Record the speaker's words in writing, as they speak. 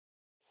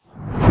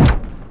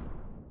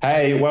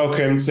Hey,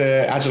 welcome to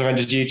Agile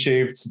Avengers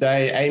YouTube.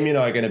 Today, Amy and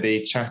I are going to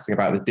be chatting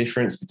about the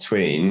difference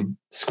between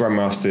Scrum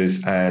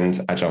Masters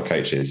and Agile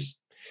Coaches.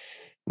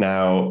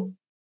 Now,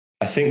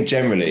 I think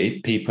generally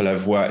people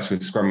have worked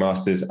with Scrum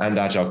Masters and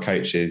Agile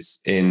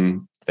Coaches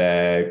in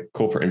their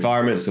corporate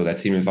environments or their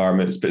team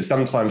environments, but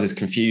sometimes there's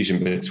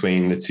confusion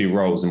between the two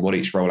roles and what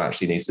each role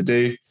actually needs to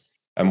do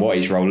and what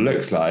each role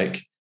looks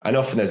like. And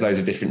often there's loads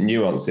of different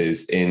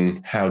nuances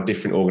in how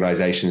different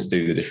organizations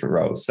do the different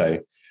roles. So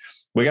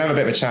we're going to have a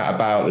bit of a chat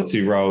about the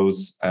two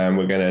roles, and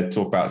we're going to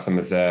talk about some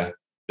of the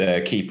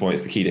key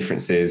points, the key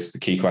differences, the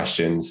key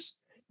questions.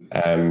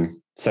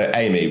 So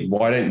Amy,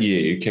 why don't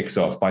you kick us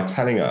off by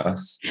telling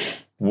us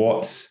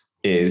what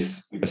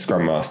is a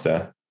Scrum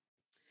Master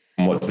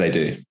and what do they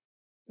do?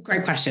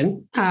 Great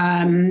question.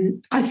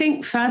 I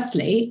think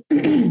firstly,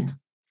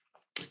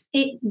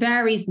 it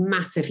varies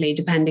massively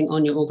depending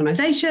on your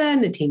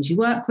organization, the teams you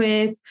work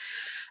with.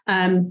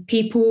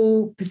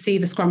 People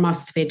perceive a Scrum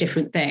Master to be a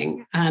different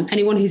thing.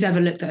 Anyone who's ever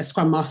looked at a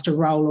Scrum Master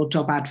role or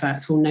job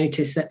adverts will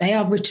notice that they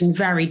are written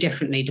very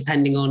differently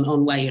depending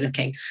on where you're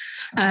looking.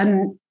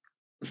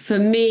 For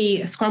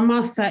me, a Scrum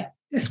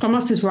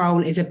Master's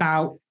role is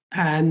about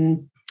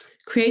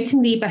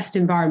creating the best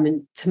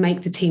environment to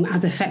make the team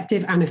as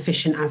effective and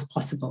efficient as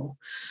possible.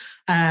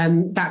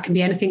 That can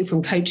be anything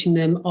from coaching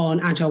them on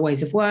agile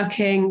ways of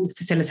working,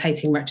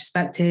 facilitating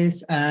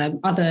retrospectives,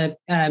 other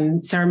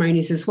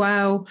ceremonies as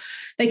well.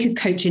 They could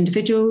coach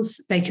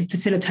individuals. They could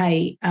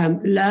facilitate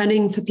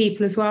learning for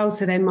people as well.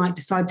 So they might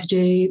decide to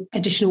do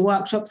additional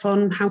workshops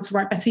on how to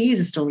write better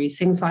user stories,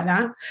 things like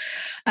that.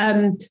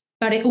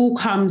 But it all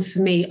comes for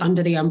me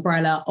under the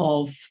umbrella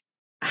of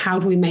how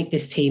do we make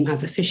this team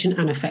as efficient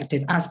and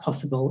effective as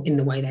possible in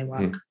the way they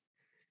work.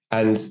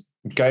 And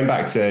going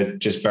back to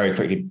just very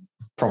quickly,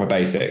 proper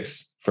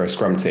basics for a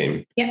Scrum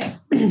team. Yeah.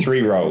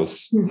 3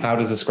 roles. How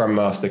does a Scrum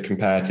Master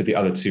compare to the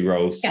other 2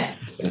 roles in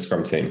a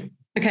Scrum team?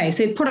 Okay,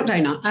 so product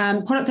owner.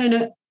 Product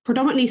owner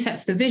predominantly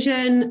sets the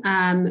vision.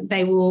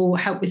 They will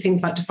help with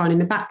things like defining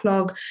the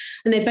backlog,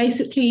 and they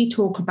basically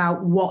talk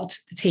about what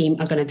the team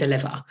are going to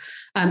deliver.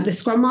 The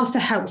Scrum Master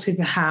helps with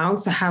the how,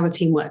 so how the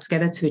team works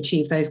together to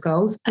achieve those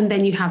goals. And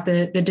then you have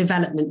the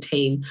development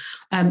team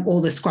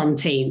or the Scrum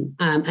team,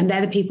 and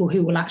they're the people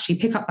who will actually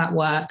pick up that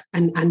work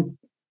and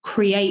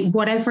create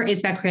whatever it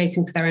is they're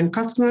creating for their end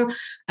customer,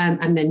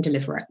 and then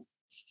deliver it.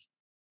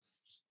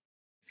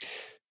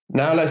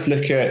 Now let's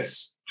look at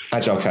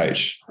Agile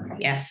Coach.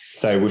 Yes.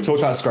 So we've talked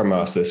about Scrum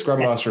Master. Scrum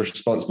Master is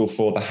responsible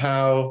for the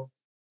how.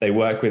 They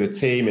work with a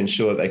team,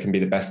 ensure that they can be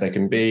the best they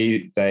can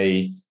be.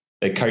 They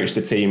coach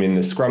the team in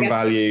the Scrum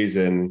values.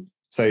 And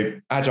so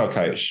Agile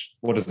Coach,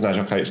 what does an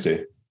Agile Coach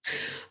do?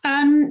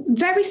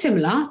 Very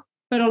similar,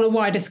 but on a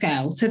wider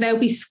scale. So they'll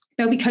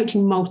be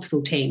coaching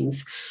multiple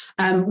teams,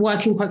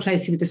 working quite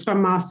closely with the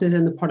Scrum Masters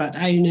and the product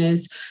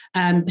owners,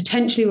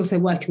 potentially also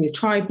working with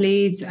tribe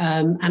leads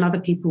and other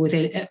people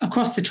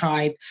across the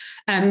tribe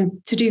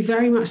to do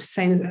very much the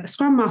same as a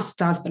Scrum Master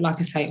does, but like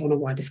I say, on a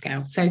wider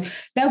scale. So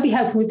they'll be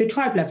helping with the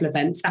tribe level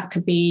events. That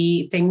could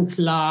be things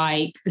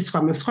like the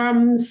Scrum of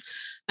Scrums.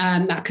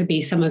 That could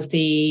be some of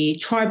the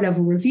tribe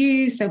level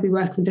reviews they'll be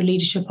working with the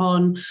leadership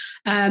on.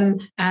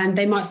 And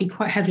they might be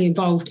quite heavily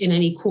involved in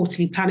any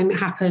quarterly planning that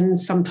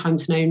happens,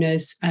 sometimes known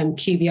as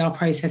QBR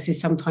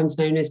processes, sometimes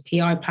known as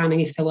PI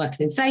planning if they're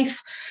working in SAFe.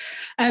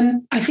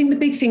 I think the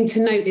big thing to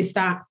note is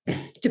that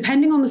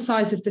depending on the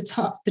size of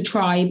the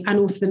tribe and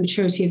also the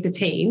maturity of the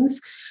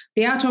teams,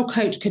 the Agile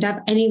Coach could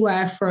have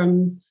anywhere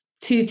from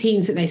 2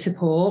 teams that they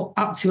support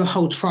up to a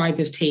whole tribe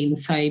of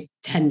teams, so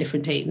 10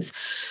 different teams.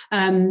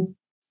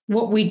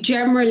 What we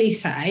generally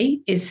say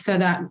is for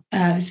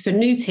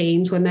new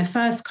teams, when they're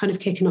first kind of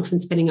kicking off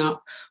and spinning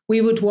up, we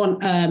would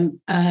want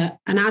an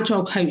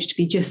Agile Coach to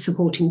be just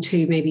supporting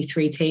 2, maybe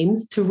 3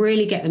 teams to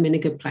really get them in a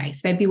good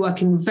place. They'd be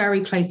working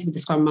very closely with the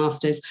Scrum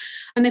Masters,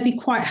 and they'd be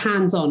quite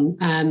hands-on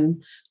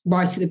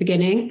right at the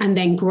beginning. And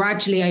then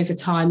gradually over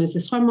time, as the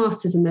Scrum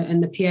Masters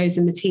and the POs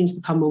and the teams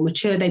become more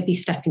mature, they'd be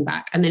stepping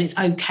back. And then it's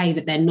okay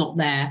that they're not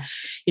there,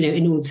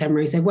 in all the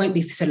ceremonies. They won't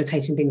be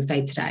facilitating things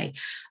day to day.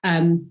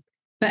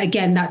 But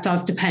again, that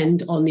does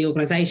depend on the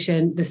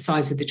organization, the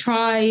size of the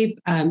tribe,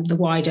 the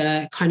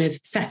wider kind of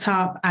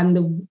setup, and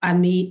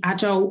the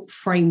agile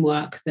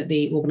framework that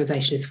the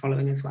organization is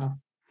following as well.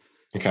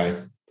 Okay.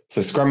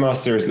 So Scrum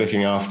Master is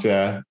looking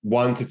after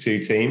 1 to 2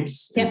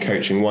 teams and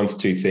coaching 1 to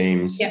 2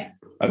 teams,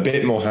 a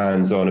bit more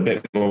hands-on, a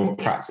bit more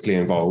practically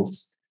involved.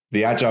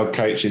 The Agile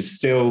Coach is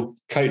still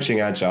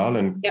coaching Agile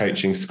and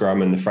coaching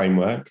Scrum and the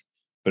framework,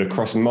 but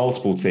across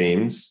multiple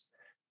teams.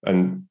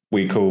 And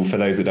for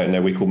those that don't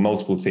know, we call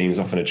multiple teams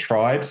often a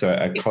tribe. So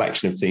a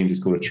collection of teams is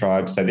called a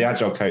tribe. So the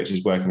Agile Coach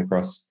is working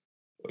across,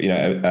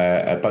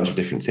 a bunch of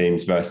different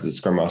teams versus the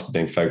Scrum Master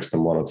being focused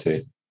on 1 or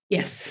 2.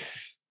 Yes.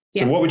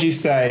 So what would you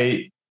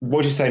say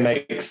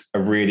makes a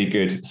really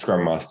good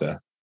Scrum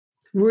Master?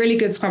 Really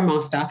good Scrum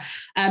Master.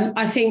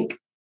 I think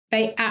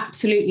they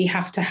absolutely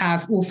have to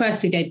have, well,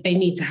 firstly, they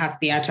need to have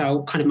the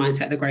Agile kind of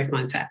mindset, the growth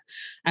mindset,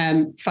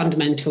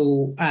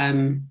 fundamental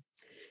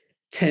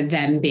to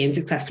them being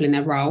successful in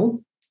their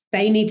role.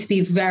 they need to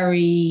be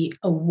very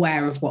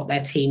aware of what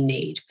their team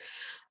need.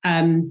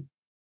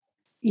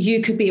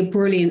 You could be a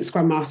brilliant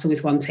Scrum Master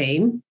with one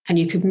team, and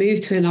you could move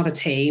to another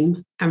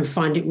team and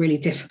find it really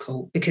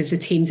difficult because the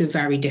teams are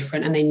very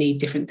different and they need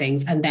different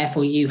things, and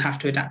therefore you have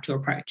to adapt your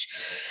approach.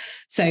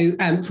 So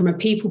from a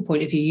people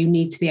point of view, you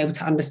need to be able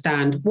to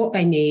understand what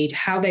they need,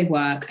 how they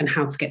work, and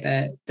how to get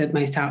the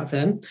most out of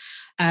them.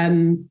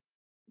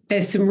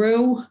 There's some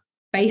real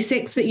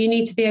basics that you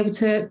need to be able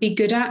to be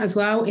good at as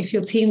well. If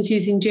your team's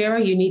using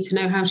Jira, you need to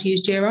know how to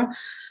use Jira.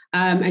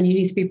 And you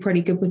need to be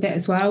pretty good with it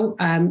as well.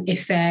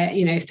 If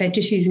they're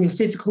just using a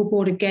physical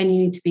board, again, you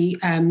need to be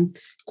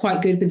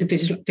quite good with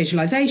the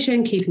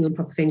visualization, keeping on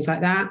top of things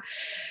like that.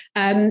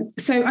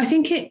 So I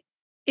think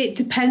it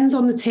depends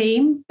on the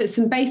team, but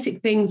some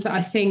basic things that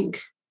I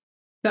think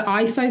that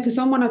I focus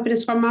on when I've been a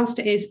Scrum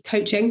Master is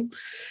coaching,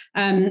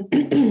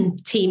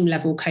 team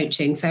level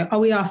coaching. So are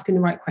we asking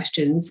the right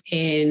questions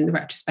in the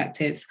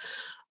retrospectives?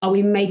 Are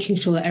we making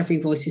sure that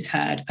every voice is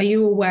heard? Are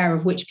you aware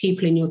of which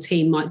people in your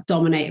team might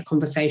dominate a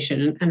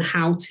conversation and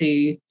how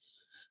to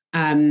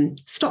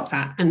stop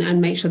that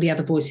and make sure the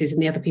other voices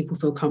and the other people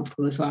feel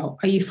comfortable as well?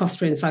 Are you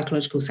fostering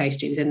psychological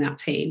safety within that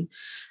team?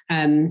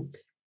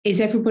 Is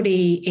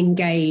everybody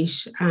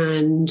engaged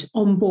and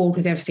on board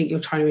with everything you're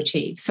trying to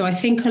achieve? So I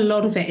think a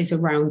lot of it is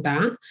around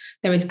that.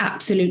 There is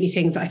absolutely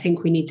things that I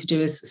think we need to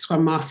do as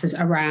Scrum Masters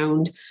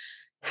around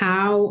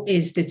how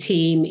is the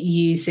team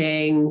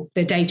using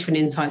the data and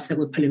insights that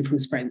we're pulling from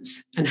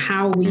sprints, and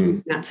how are we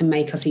using that to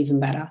make us even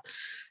better?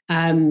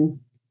 And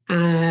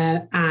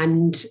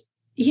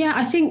yeah,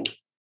 I think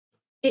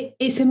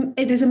there's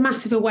a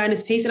massive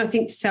awareness piece, and I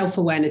think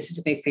self-awareness is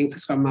a big thing for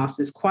Scrum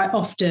Masters. Quite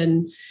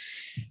often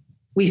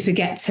we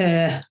forget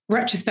to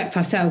retrospect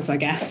ourselves, I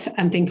guess,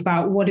 and think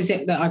about what is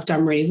it that I've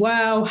done really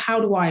well? How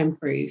do I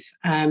improve?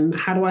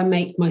 How do I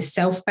make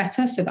myself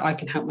better so that I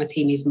can help my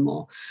team even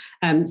more?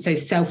 So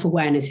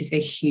self-awareness is a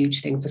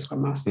huge thing for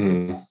Scrum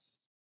Masters.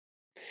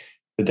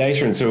 The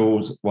data and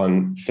tools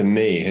one for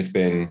me has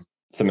been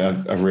something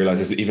I've realized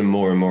is even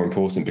more and more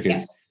important,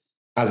 because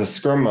as a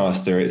Scrum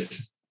Master,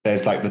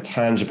 there's like the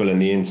tangible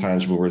and the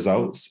intangible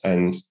results,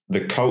 and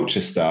the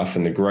culture stuff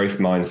and the growth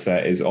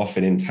mindset is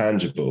often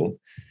intangible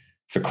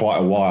for quite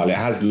a while. It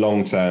has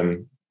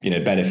long-term,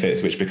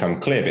 benefits which become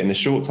clear, but in the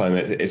short time,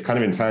 it's kind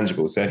of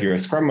intangible. So if you're a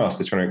Scrum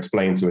Master trying to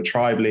explain to a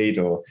tribe lead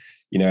or,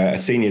 a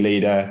senior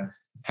leader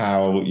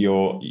how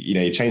you're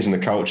changing the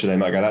culture, they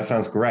might go, that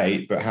sounds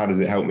great, but how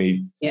does it help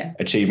me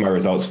achieve my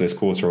results for this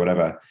quarter or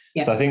whatever?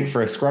 Yeah. So I think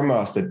for a Scrum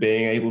Master,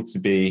 being able to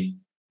be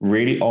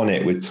really on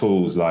it with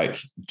tools like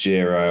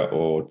Jira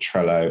or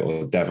Trello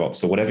or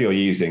DevOps or whatever you're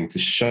using to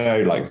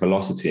show like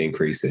velocity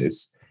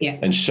increases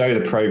and show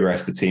the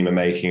progress the team are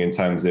making in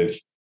terms of,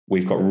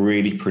 we've got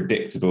really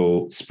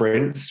predictable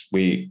sprints.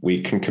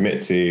 We can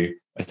commit to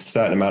a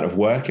certain amount of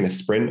work in a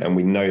sprint, and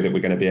we know that we're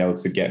going to be able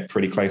to get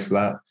pretty close to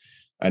that.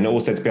 And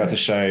also to be able to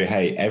show,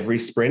 hey, every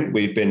sprint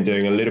we've been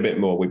doing a little bit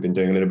more, we've been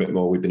doing a little bit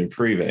more, we've been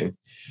improving.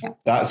 Yeah.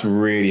 That's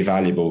really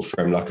valuable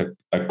from like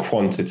a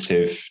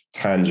quantitative,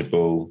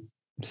 tangible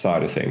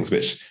side of things,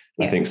 which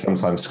I think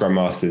sometimes Scrum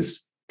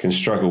Masters can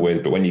struggle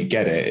with, but when you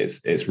get it,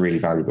 it's really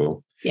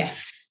valuable. Yeah.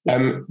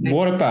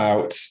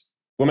 What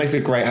makes a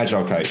great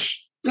Agile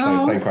coach? So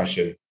same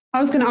question. I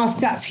was going to ask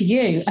that to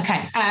you.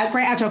 Okay.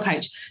 Great Agile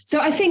coach. So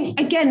I think,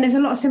 again, there's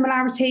a lot of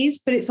similarities,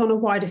 but it's on a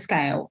wider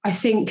scale. I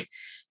think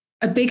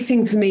a big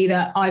thing for me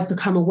that I've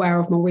become aware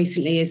of more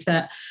recently is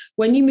that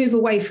when you move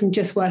away from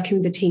just working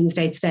with the teams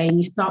day to day and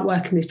you start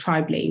working with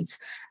tribe leads,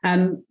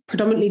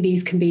 predominantly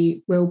these can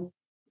be real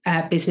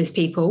business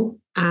people,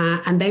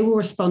 and they will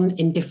respond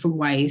in different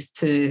ways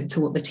to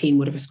what the team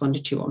would have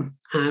responded to you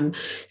on.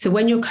 So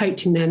when you're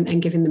coaching them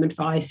and giving them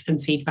advice and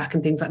feedback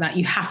and things like that,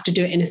 you have to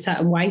do it in a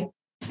certain way.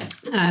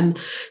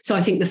 So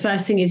I think the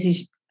first thing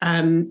is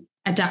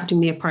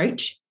adapting the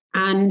approach.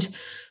 And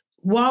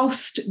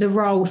whilst the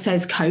role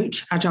says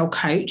coach, Agile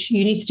coach,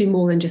 you need to do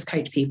more than just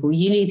coach people.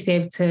 You need to be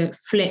able to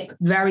flip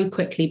very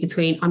quickly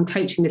between I'm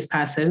coaching this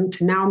person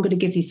to now I'm going to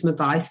give you some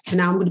advice, to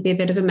now I'm going to be a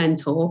bit of a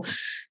mentor,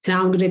 to now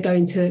I'm going to go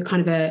into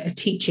kind of a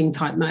teaching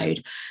type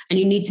mode. And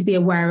you need to be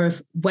aware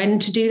of when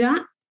to do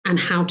that and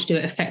how to do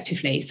it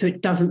effectively, so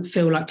it doesn't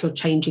feel like you're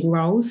changing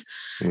roles.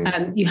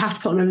 You have to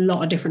put on a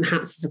lot of different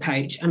hats as a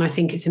coach. And I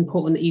think it's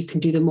important that you can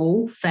do them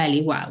all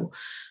fairly well.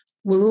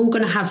 We're all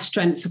going to have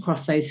strengths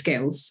across those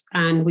skills,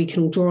 and we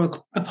can draw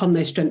upon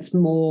those strengths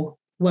more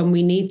when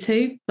we need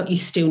to, but you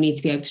still need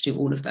to be able to do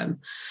all of them.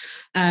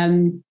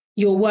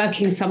 You're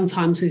working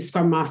sometimes with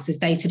Scrum Masters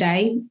day to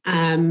day,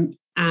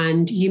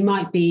 and you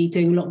might be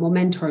doing a lot more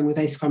mentoring with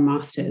those Scrum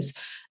Masters.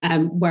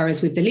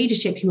 Whereas with the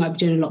leadership, you might be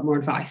doing a lot more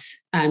advice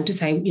to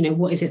say,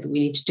 what is it that we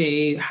need to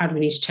do? How do we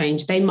need to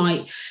change?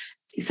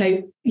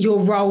 So your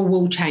role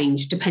will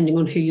change depending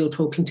on who you're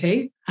talking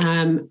to,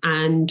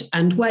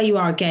 and where you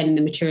are again in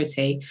the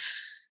maturity.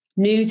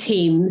 New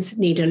teams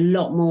need a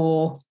lot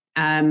more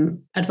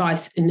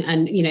advice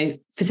and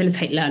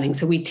facilitate learning.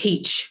 So we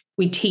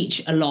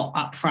teach a lot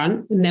up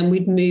front, and then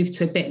we'd move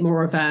to a bit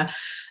more of a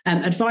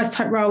advice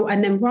type role.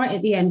 And then right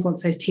at the end,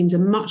 once those teams are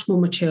much more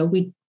mature,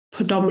 we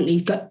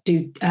predominantly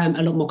do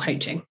a lot more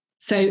coaching.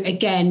 So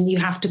again, you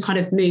have to kind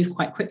of move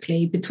quite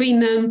quickly between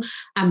them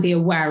and be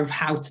aware of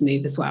how to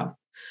move as well.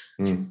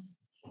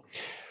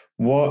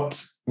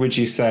 What would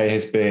you say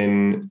has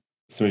been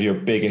some of your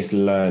biggest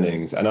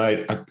learnings? And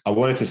I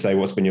wanted to say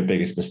what's been your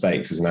biggest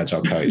mistakes as an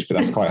Agile coach, but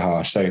that's quite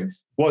harsh. So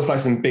what's like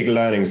some big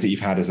learnings that you've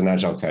had as an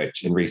Agile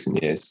coach in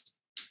recent years?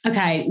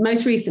 Okay,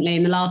 most recently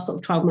in the last sort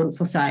of 12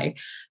 months or so,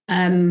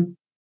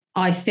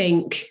 I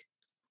think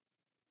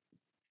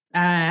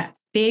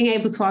being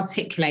able to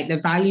articulate the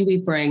value we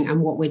bring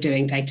and what we're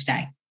doing day to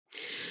day.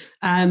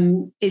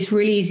 It's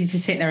really easy to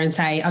sit there and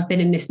say, I've been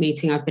in this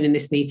meeting, I've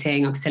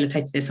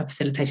facilitated this, I've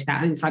facilitated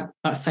that. And it's like,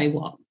 but so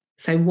what?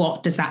 So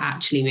what does that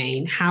actually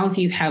mean? How have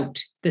you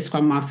helped the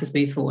Scrum Masters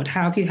move forward?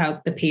 How have you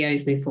helped the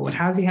POs move forward?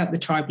 How have you helped the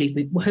tribe leads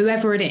move?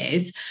 Whoever it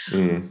is,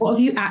 what have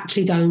you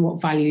actually done?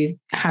 What value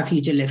have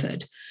you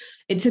delivered?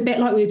 It's a bit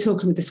like we were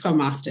talking with the Scrum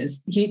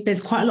Masters.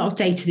 There's quite a lot of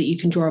data that you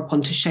can draw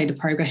upon to show the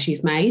progress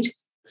you've made.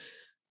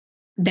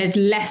 There's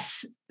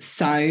less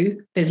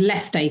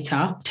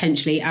data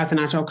potentially as an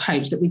Agile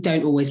coach that we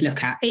don't always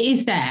look at. It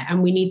is there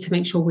and we need to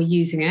make sure we're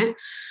using it.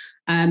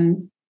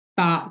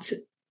 But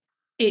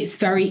it's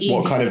very easy.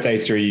 What kind of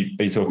data are you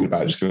talking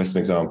about? Just give us some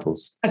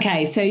examples.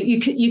 Okay, so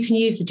you can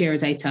use the Jira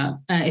data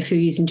if you're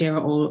using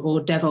Jira or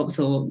DevOps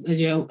or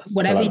Azure,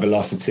 whatever. So like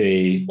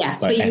velocity,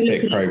 like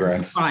epic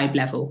progress. Tribe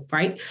level,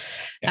 right?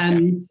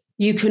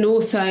 You can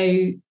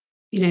also,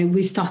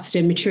 we've started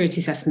in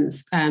maturity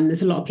assessments.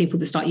 There's a lot of people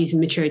that start using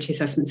maturity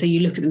assessments. So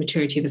you look at the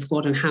maturity of a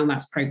squad and how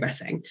that's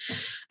progressing.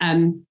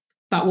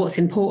 But what's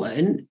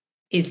important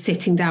is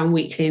sitting down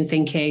weekly and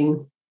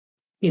thinking,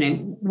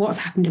 what's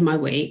happened in my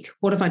week?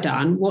 What have I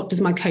done? What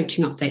does my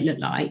coaching update look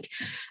like?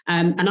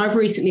 And I've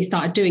recently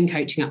started doing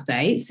coaching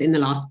updates in the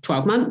last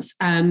 12 months.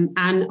 And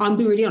I'll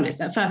be really honest,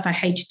 at first I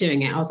hated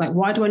doing it. I was like,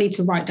 why do I need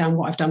to write down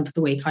what I've done for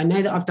the week? I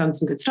know that I've done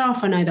some good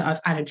stuff. I know that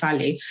I've added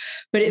value,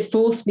 but it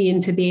forced me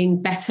into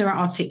being better at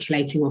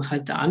articulating what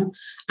I'd done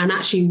and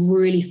actually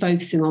really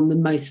focusing on the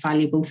most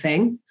valuable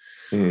thing.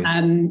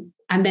 And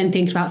then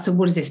think about, so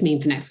what does this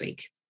mean for next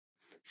week?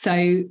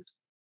 So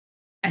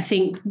I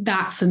think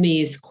that for me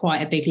is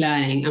quite a big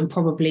learning, and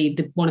probably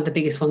one of the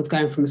biggest ones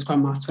going from a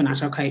Scrum Master to an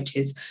Agile coach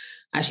is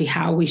actually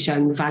how are we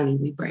showing the value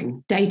we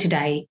bring day to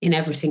day in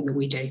everything that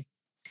we do.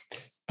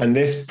 And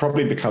this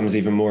probably becomes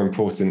even more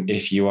important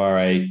if you are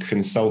a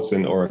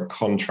consultant or a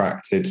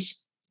contracted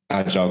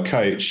Agile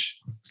coach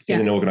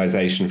in an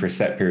organization for a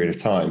set period of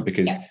time,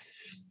 because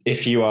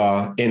if you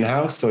are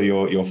in-house or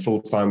you're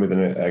full-time within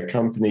a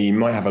company, you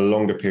might have a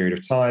longer period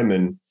of time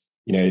and,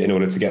 in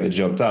order to get the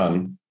job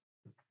done.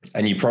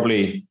 And you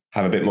probably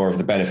have a bit more of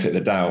the benefit of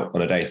the doubt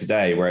on a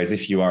day-to-day. Whereas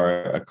if you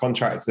are a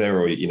contractor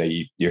or,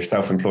 you're a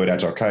self-employed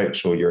Agile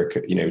coach or you're,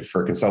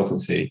 for a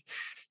consultancy,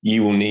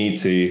 you will need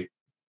to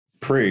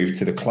prove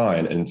to the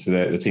client and to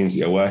the teams that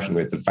you're working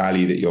with the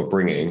value that you're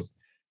bringing,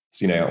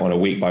 on a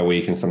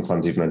week-by-week and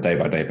sometimes even on a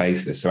day-by-day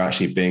basis. So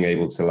actually being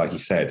able to, like you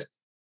said,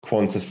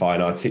 quantify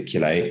and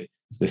articulate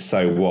the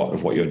so what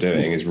of what you're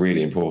doing is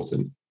really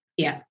important.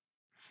 Yeah.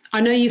 I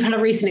know you've had a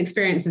recent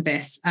experience of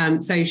this.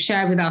 So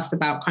share with us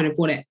about kind of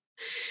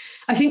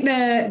I think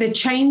the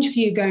change for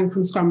you going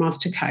from Scrum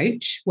Master to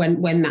coach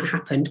when that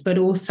happened, but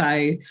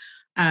also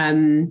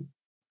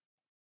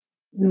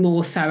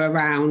more so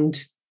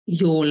around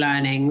your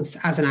learnings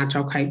as an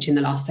Agile coach in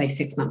the last, say,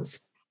 6 months.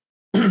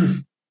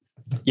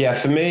 Yeah,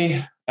 for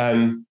me,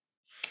 a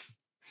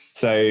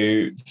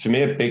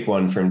big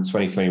one from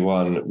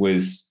 2021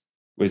 was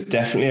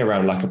definitely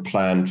around like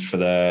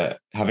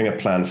having a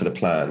plan for the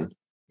plan,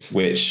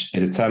 which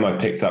is a term I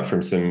picked up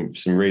from some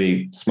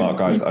really smart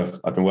guys that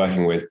I've been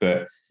working with.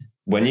 But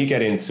when you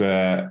get into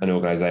an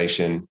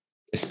organization,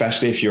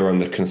 especially if you're on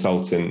the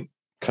consultant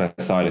kind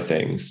of side of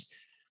things,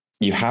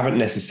 you haven't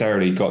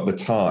necessarily got the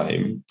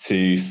time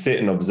to sit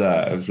and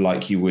observe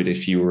like you would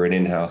if you were an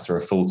in-house or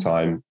a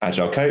full-time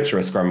Agile coach or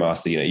a Scrum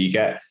Master. You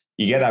get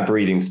that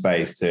breathing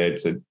space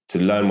to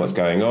learn what's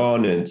going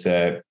on and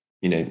to,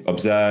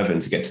 observe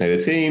and to get to know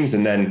the teams.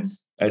 And then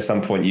at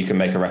some point you can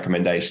make a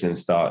recommendation and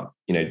start,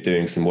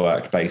 doing some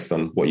work based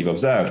on what you've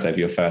observed over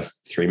your first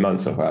 3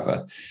 months or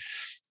whatever.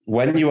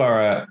 When you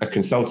are a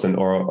consultant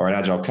or an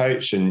Agile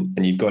coach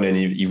and you've gone in,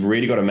 you've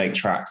really got to make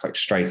tracks like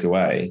straight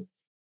away.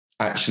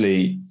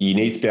 Actually, you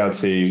need to be able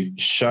to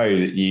show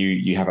that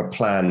you have a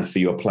plan for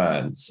your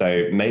plan.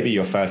 So maybe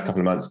your first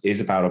couple of months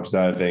is about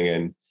observing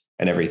and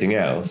everything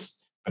else,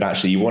 but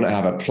actually you want to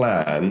have a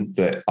plan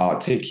that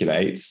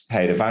articulates,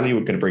 hey, the value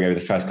we're going to bring over the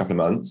first couple of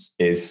months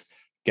is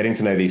getting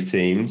to know these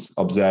teams,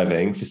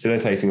 observing,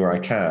 facilitating where I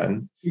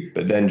can,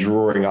 but then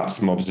drawing up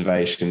some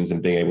observations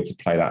and being able to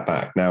play that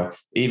back. Now,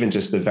 even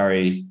just the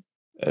very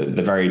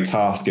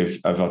task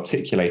of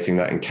articulating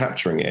that and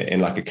capturing it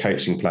in like a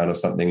coaching plan or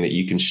something that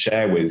you can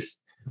share with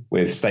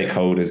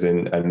stakeholders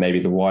and maybe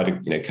the wider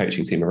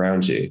coaching team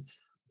around you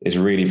is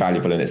really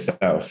valuable in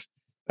itself.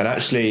 And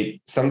actually,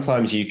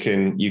 sometimes you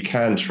can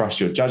trust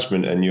your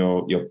judgment and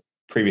your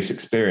previous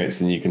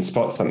experience, and you can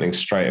spot something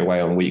straight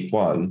away on week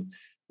one,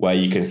 where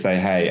you can say,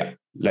 hey,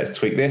 let's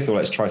tweak this, or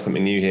let's try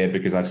something new here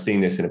because I've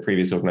seen this in a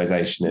previous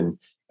organization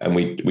and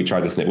we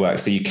tried this and it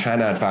works. So you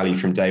can add value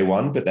from day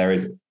one, but there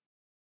is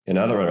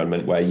another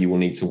element where you will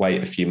need to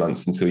wait a few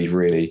months until you've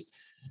really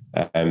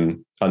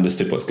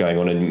understood what's going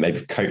on and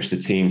maybe coach the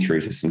team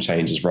through to some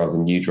changes rather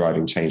than you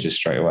driving changes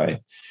straight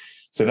away.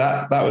 So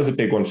that was a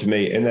big one for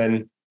me. And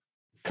then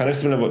kind of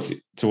similar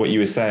to what you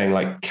were saying,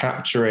 like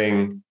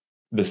capturing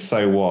the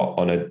so what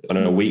on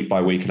a week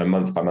by week and a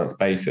month by month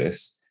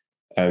basis.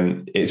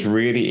 It's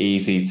really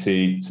easy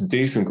to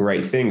do some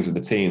great things with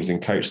the teams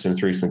and coach them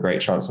through some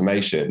great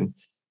transformation.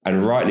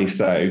 And rightly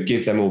so,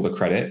 give them all the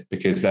credit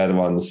because they're the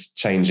ones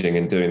changing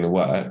and doing the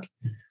work.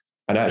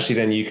 And actually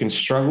then you can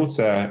struggle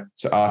to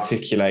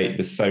articulate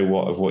the so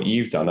what of what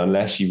you've done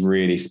unless you've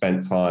really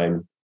spent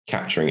time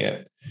capturing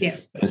it. Yeah.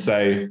 And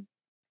so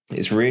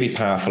it's really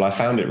powerful. I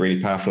found it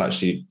really powerful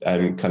actually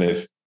kind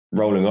of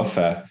rolling off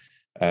a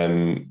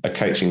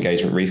coach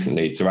engagement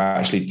recently to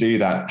actually do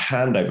that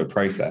handover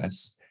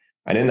process.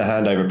 And in the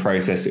handover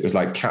process, it was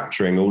like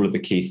capturing all of the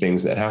key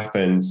things that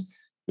happened,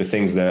 the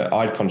things that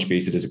I'd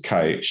contributed as a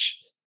coach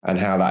and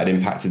how that had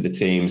impacted the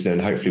teams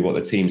and hopefully what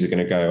the teams are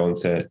going to go on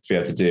to be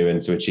able to do and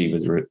to achieve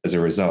as a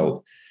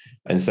result.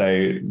 And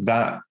so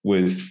that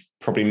was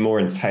probably more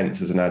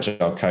intense as an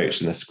Agile coach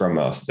than a Scrum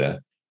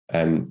Master.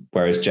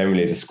 Whereas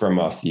generally as a Scrum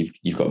Master,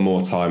 you've got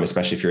more time,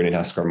 especially if you're an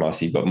in-house Scrum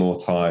Master, you've got more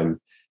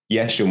time.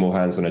 Yes, you're more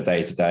hands on a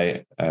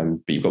day-to-day, but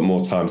you've got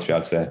more time to be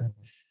able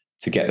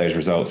to get those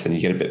results and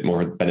you get a bit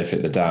more benefit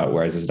of the doubt.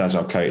 Whereas as an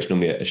Agile coach,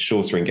 normally a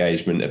shorter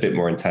engagement, a bit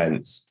more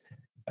intense.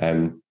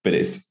 But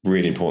it's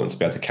really important to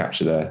be able to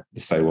capture the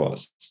so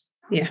what's.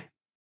 Yeah,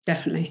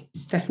 definitely.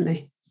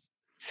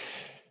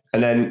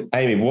 And then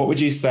Amy, what would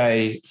you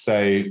say?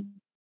 So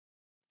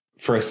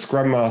for a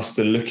Scrum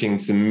Master looking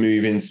to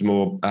move into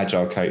more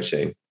Agile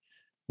coaching,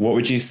 what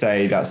would you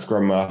say that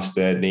Scrum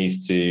Master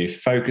needs to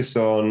focus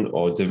on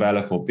or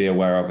develop or be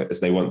aware of it as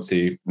they want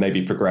to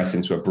maybe progress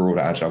into a broader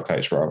Agile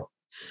coach role?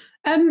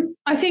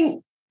 I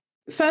think,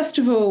 first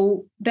of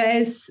all,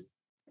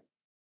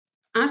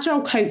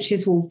 Agile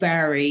coaches will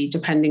vary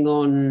depending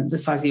on the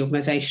size of the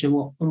organization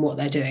and what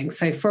they're doing.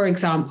 So, for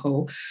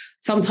example,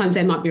 sometimes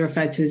they might be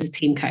referred to as a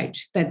team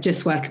coach. They're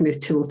just working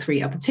with 2 or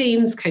 3 other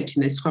teams,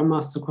 coaching those Scrum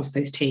Masters across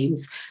those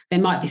teams. They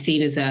might be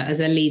seen as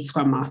a lead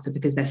Scrum Master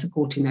because they're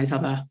supporting those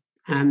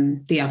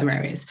the other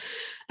areas.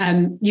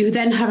 You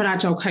then have an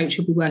Agile coach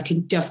who'll be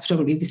working just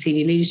predominantly with the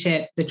senior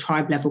leadership, the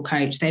tribe level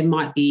coach. They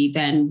might be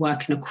then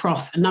working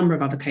across a number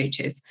of other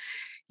coaches.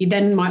 You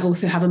then might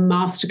also have a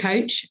master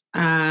coach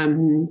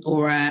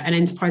or an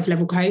enterprise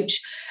level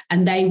coach,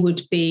 and they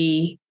would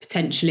be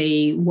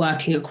potentially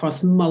working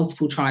across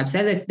multiple tribes.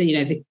 They're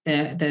the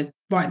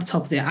right at the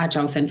top of the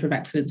Agile Center of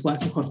Excellence,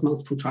 working across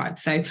multiple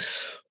tribes. So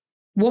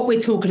what we're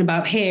talking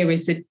about here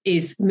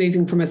is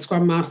moving from a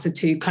Scrum Master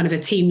to kind of a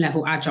team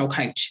level Agile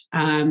coach.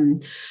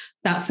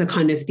 That's the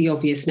kind of the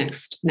obvious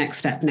next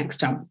step, next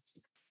jump.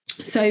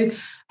 So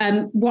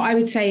what I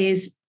would say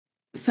is,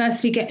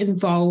 firstly, get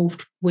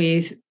involved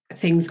with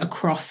things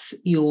across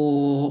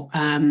your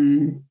other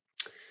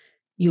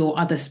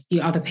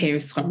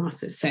peers Scrum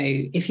Masters. So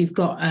if you've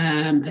got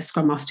a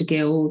Scrum Master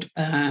Guild,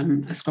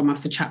 a Scrum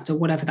Master chapter,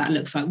 whatever that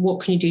looks like,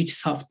 what can you do to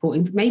start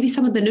supporting maybe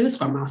some of the newer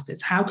Scrum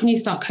Masters? How can you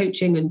start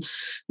coaching and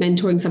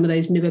mentoring some of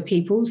those newer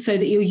people so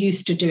that you're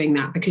used to doing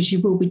that, because you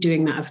will be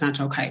doing that as an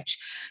Agile coach.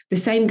 The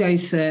same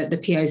goes for the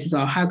POs as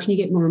well. How can you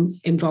get more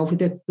involved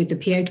with the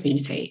PO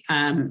community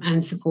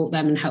and support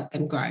them and help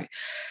them grow?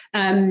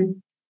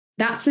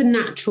 That's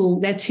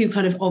they're 2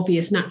 kind of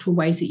obvious natural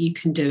ways that you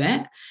can do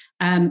it.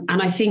 And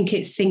I think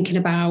it's thinking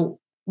about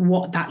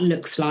what that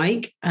looks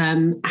like.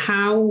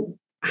 How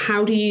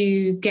do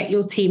you get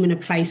your team in a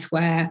place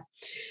where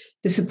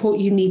the support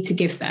you need to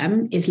give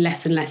them is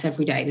less and less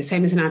every day? The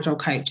same as an Agile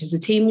coach. As the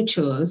team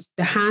matures,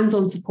 the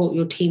hands-on support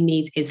your team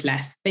needs is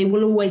less. They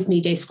will always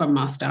need a Scrum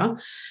Master.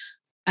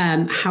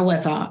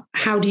 However,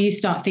 how do you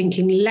start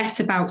thinking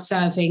less about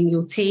serving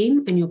your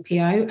team and your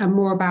PO and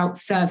more about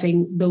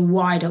serving the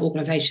wider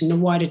organization, the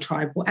wider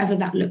tribe, whatever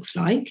that looks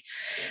like,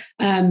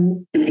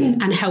 and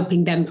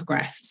helping them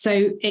progress?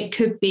 So it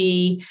could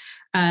be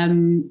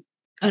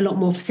a lot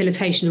more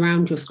facilitation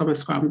around your Scrum of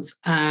Scrums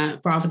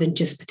rather than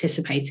just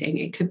participating.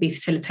 It could be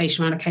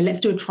facilitation around, okay, let's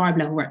do a tribe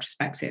level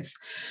retrospectives.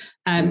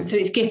 So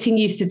it's getting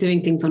used to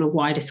doing things on a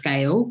wider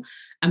scale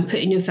and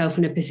putting yourself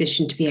in a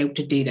position to be able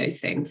to do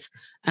those things.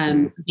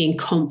 Being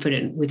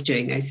confident with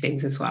doing those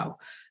things as well.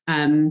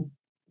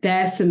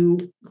 There are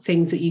some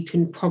things that you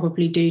can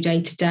probably do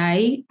day to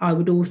day. I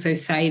would also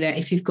say that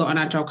if you've got an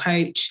Agile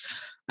coach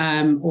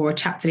or a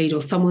chapter lead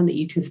or someone that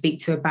you can speak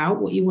to about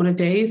what you want to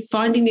do,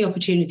 finding the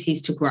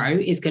opportunities to grow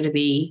is going to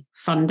be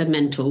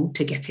fundamental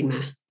to getting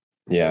there.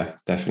 Yeah,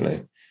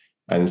 definitely.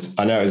 And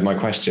I know it was my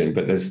question,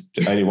 but there's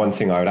only one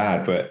thing I would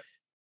add. But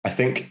I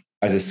think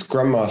as a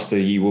Scrum Master,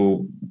 you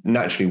will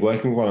naturally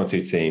working with 1 or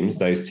 2 teams.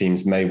 Those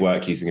teams may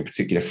work using a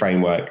particular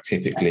framework,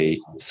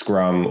 typically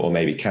Scrum or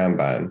maybe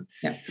Kanban.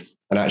 Yeah.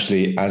 And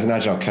actually, as an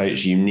Agile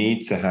coach, you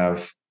need to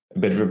have a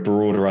bit of a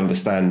broader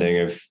understanding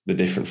of the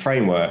different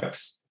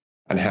frameworks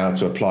and how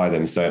to apply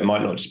them. So it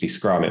might not just be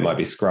Scrum, it might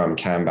be Scrum,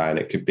 Kanban,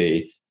 it could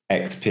be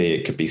XP,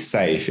 it could be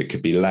SAFe, it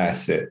could be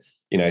less.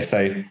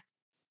 So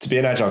to be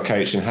an Agile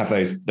coach and have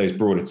those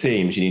broader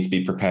teams, you need to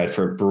be prepared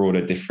for a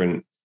broader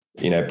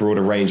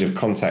range of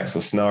contexts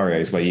or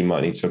scenarios where you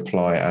might need to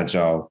apply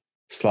Agile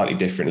slightly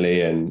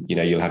differently. And,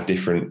 you'll have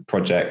different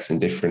projects and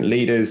different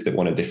leaders that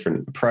want a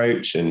different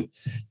approach. And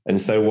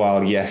so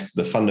while, yes,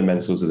 the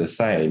fundamentals are the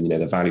same,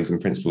 the values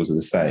and principles are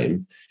the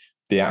same,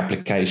 the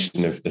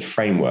application of the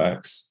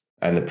frameworks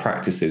and the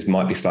practices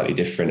might be slightly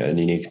different, and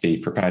you need to be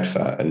prepared for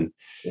that. And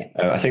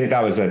I think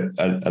that was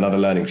another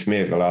learning for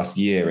me over the last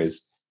year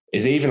is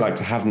even like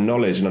to have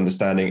knowledge and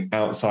understanding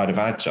outside of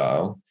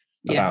Agile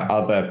about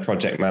other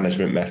project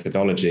management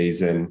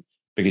methodologies. And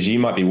because you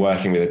might be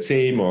working with a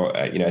team or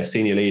a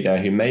senior leader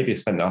who maybe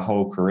has spent their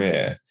whole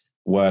career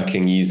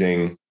working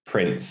using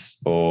Prince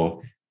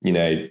or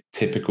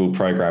typical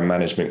program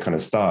management kind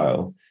of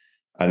style,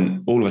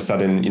 and all of a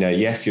sudden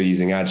yes, you're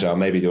using Agile,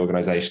 maybe the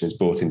organization is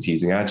bought into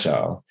using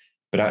Agile,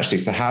 but actually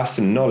to have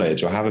some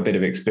knowledge or have a bit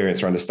of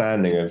experience or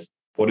understanding of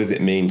what does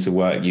it mean to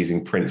work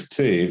using Prince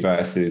 2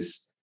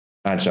 versus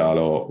Agile,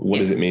 or what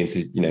does it mean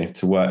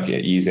to work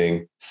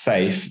using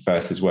SAFe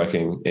versus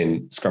working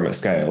in Scrum at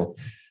scale.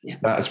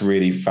 That's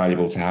really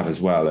valuable to have as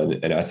well.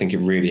 And I think it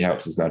really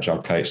helps as an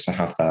Agile coach to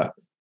have that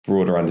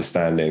broader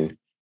understanding,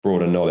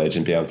 broader knowledge,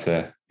 and be able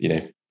to,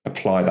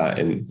 apply that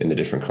in the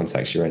different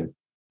contexts you're in.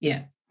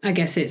 Yeah. I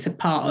guess it's a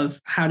part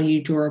of how do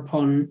you draw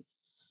upon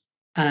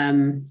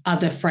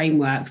other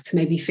frameworks to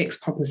maybe fix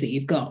problems that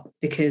you've got,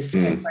 because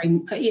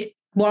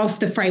whilst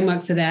the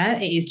frameworks are there,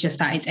 it is just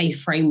that it's a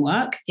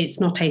framework. It's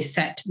not a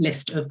set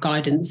list of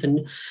guidance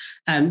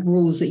and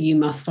rules that you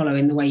must follow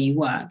in the way you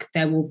work.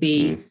 There will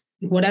be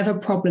whatever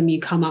problem you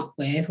come up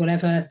with,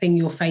 whatever thing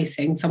you're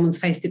facing, someone's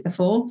faced it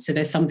before. So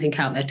there's something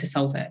out there to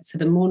solve it. So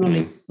the more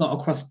knowledge you've got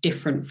across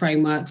different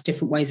frameworks,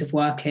 different ways of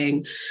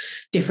working,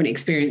 different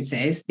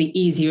experiences, the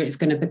easier it's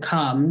going to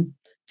become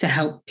to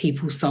help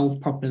people solve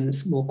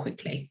problems more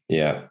quickly.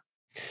 Yeah.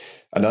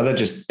 Another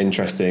just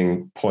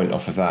interesting point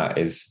off of that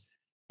is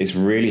it's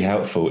really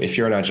helpful if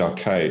you're an Agile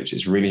coach.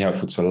 It's really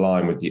helpful to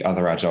align with the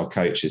other Agile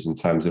coaches in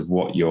terms of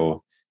what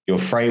your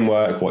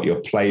framework, what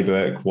your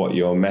playbook, what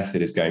your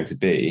method is going to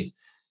be.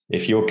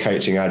 If you're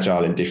coaching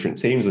Agile in different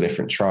teams or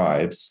different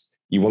tribes,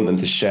 you want them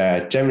to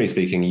share, generally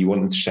speaking, you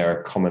want them to share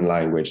a common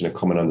language and a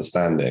common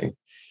understanding.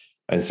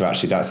 And so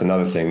actually that's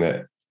another thing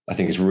that I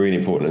think is really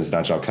important as an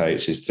Agile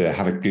coach, is to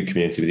have a good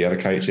community with the other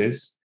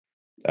coaches,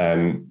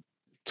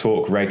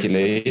 talk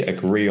regularly,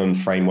 agree on the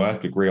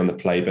framework, agree on the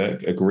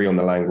playbook, agree on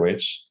the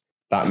language.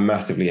 That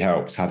massively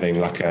helps, having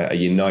like a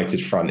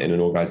united front in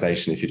an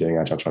organization if you're doing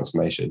Agile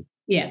transformation.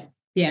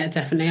 Yeah,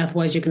 definitely.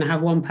 Otherwise, you're going to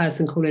have one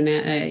person calling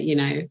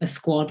it a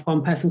squad,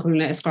 one person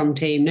calling it a Scrum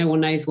team. No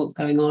one knows what's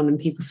going on, and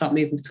people start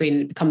moving between,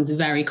 and it becomes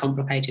very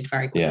complicated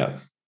very quickly.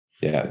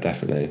 Yeah,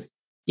 definitely.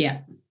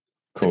 Yeah.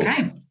 Cool.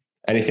 Okay.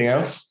 Anything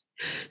else?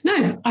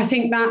 No, I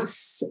think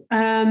that's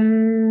I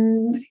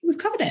think we've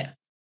covered it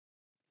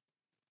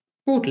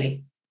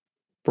broadly,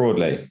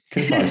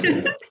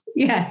 concisely.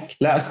 Yeah.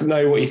 Let us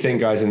know what you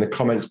think, guys, in the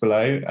comments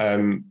below.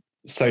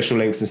 Social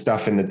links and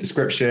stuff in the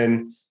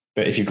description.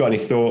 But if you've got any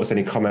thoughts,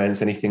 any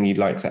comments, anything you'd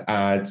like to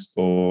add,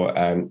 or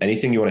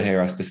anything you want to hear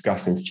us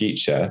discuss in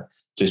future,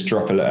 just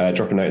drop a note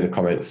in the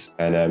comments,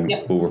 and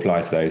we'll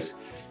reply to those.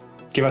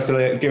 Give us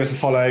a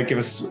follow, give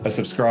us a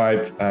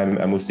subscribe,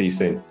 and we'll see you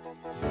soon.